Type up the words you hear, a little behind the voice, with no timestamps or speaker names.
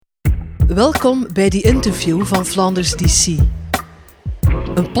Welkom bij The Interview van Flanders DC.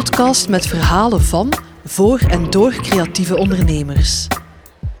 Een podcast met verhalen van, voor en door creatieve ondernemers.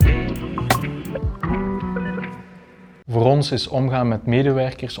 Voor ons is omgaan met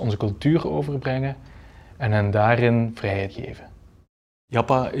medewerkers onze cultuur overbrengen en hen daarin vrijheid geven.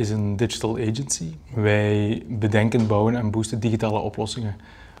 Yappa is een digital agency. Wij bedenken, bouwen en boosten digitale oplossingen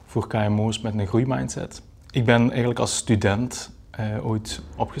voor KMO's met een groeimindset. Ik ben eigenlijk als student ooit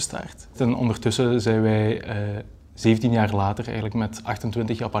opgestart. En ondertussen zijn wij 17 jaar later eigenlijk met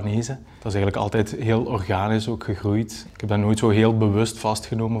 28 Japanezen. Dat is eigenlijk altijd heel organisch ook gegroeid. Ik heb dat nooit zo heel bewust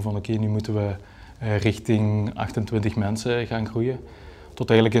vastgenomen van oké, nu moeten we richting 28 mensen gaan groeien. Tot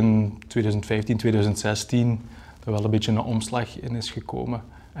eigenlijk in 2015, 2016 er wel een beetje een omslag in is gekomen.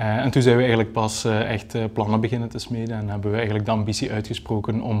 En toen zijn we eigenlijk pas echt plannen beginnen te smeden en hebben we eigenlijk de ambitie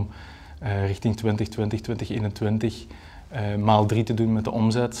uitgesproken om richting 2020, 2021 maal 3 te doen met de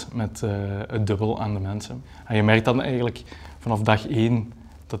omzet, met het dubbel aan de mensen. En je merkt dan eigenlijk vanaf dag 1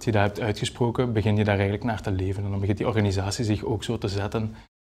 dat je dat hebt uitgesproken, begin je daar eigenlijk naar te leven. En dan begint die organisatie zich ook zo te zetten.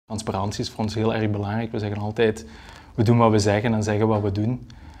 Transparantie is voor ons heel erg belangrijk. We zeggen altijd, we doen wat we zeggen en zeggen wat we doen.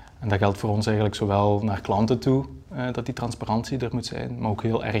 En dat geldt voor ons eigenlijk zowel naar klanten toe, dat die transparantie er moet zijn, maar ook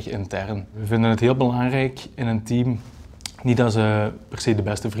heel erg intern. We vinden het heel belangrijk in een team, niet dat ze per se de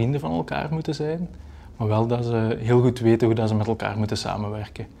beste vrienden van elkaar moeten zijn, maar wel dat ze heel goed weten hoe dat ze met elkaar moeten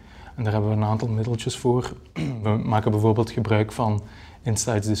samenwerken. En daar hebben we een aantal middeltjes voor. We maken bijvoorbeeld gebruik van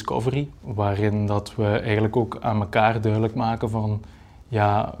Insights Discovery, waarin dat we eigenlijk ook aan elkaar duidelijk maken van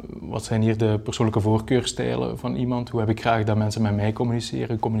ja, wat zijn hier de persoonlijke voorkeurstijlen van iemand? Hoe heb ik graag dat mensen met mij communiceren?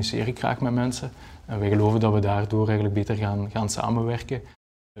 Hoe communiceer ik graag met mensen? En wij geloven dat we daardoor eigenlijk beter gaan samenwerken.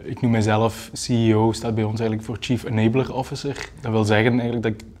 Ik noem mijzelf CEO, staat bij ons eigenlijk voor Chief Enabler Officer. Dat wil zeggen eigenlijk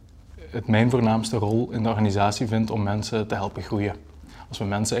dat ik het mijn voornaamste rol in de organisatie vind om mensen te helpen groeien. Als we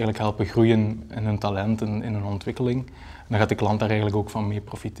mensen eigenlijk helpen groeien in hun talent en in hun ontwikkeling, dan gaat de klant daar eigenlijk ook van mee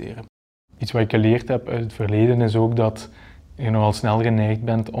profiteren. Iets wat ik geleerd heb uit het verleden is ook dat je nogal snel geneigd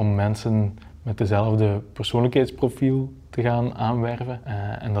bent om mensen met dezelfde persoonlijkheidsprofiel te gaan aanwerven.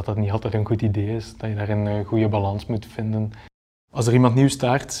 En dat niet altijd een goed idee is, dat je daar een goede balans moet vinden. Als er iemand nieuw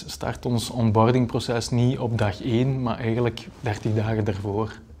start ons onboardingproces niet op dag 1, maar eigenlijk 30 dagen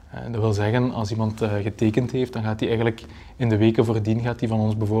daarvoor. Dat wil zeggen, als iemand getekend heeft, dan gaat hij eigenlijk in de weken voordien van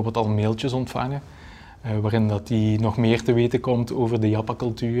ons bijvoorbeeld al mailtjes ontvangen, waarin dat hij nog meer te weten komt over de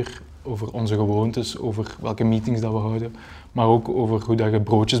Yappa-cultuur, over onze gewoontes, over welke meetings dat we houden, maar ook over hoe dat je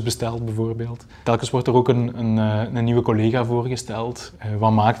broodjes bestelt bijvoorbeeld. Telkens wordt er ook een nieuwe collega voorgesteld.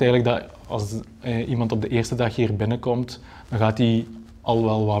 Wat maakt eigenlijk dat als iemand op de eerste dag hier binnenkomt, dan gaat hij al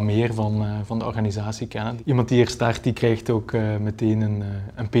wel wat meer van de organisatie kennen. Iemand die hier start, die krijgt ook meteen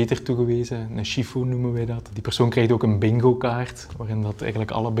een Peter toegewezen, een Shifu noemen wij dat. Die persoon krijgt ook een bingo-kaart, waarin dat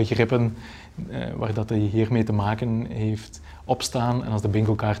eigenlijk alle begrippen waar dat hij hiermee te maken heeft opstaan. En als de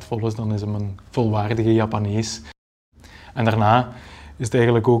bingo-kaart vol is, dan is hem een volwaardige Japanees. En daarna is het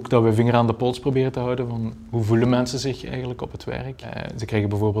eigenlijk ook dat we vinger aan de pols proberen te houden van hoe voelen mensen zich eigenlijk op het werk. Ze krijgen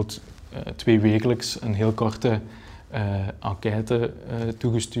bijvoorbeeld 2 wekelijks een heel korte enquête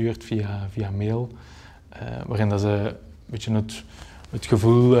toegestuurd via mail, waarin dat ze een beetje het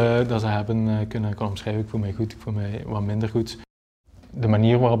gevoel dat ze hebben kunnen omschrijven. Ik voel mij goed, ik voel mij wat minder goed. De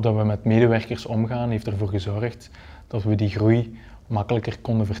manier waarop dat we met medewerkers omgaan heeft ervoor gezorgd dat we die groei makkelijker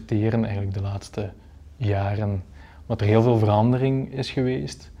konden verteren eigenlijk de laatste jaren. Omdat er heel veel verandering is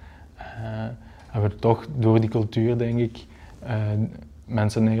geweest, hebben we toch door die cultuur, denk ik,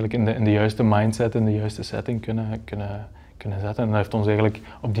 mensen eigenlijk in de juiste mindset, in de juiste setting kunnen zetten. En dat heeft ons eigenlijk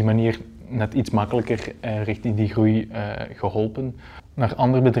op die manier net iets makkelijker richting die groei geholpen. Naar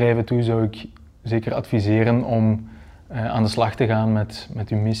andere bedrijven toe zou ik zeker adviseren om aan de slag te gaan met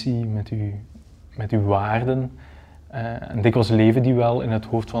uw missie, met uw waarden. En dikwijls leven die wel in het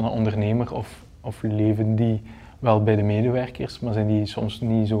hoofd van een ondernemer of leven die wel bij de medewerkers, maar zijn die soms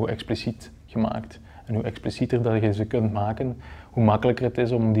niet zo expliciet gemaakt. En hoe explicieter dat je ze kunt maken, hoe makkelijker het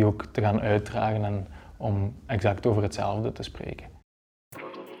is om die ook te gaan uitdragen en om exact over hetzelfde te spreken.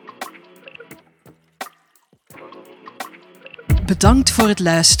 Bedankt voor het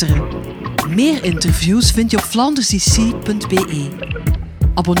luisteren. Meer interviews vind je op flandersdc.be.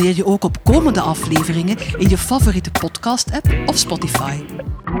 Abonneer je ook op komende afleveringen in je favoriete podcast-app of Spotify.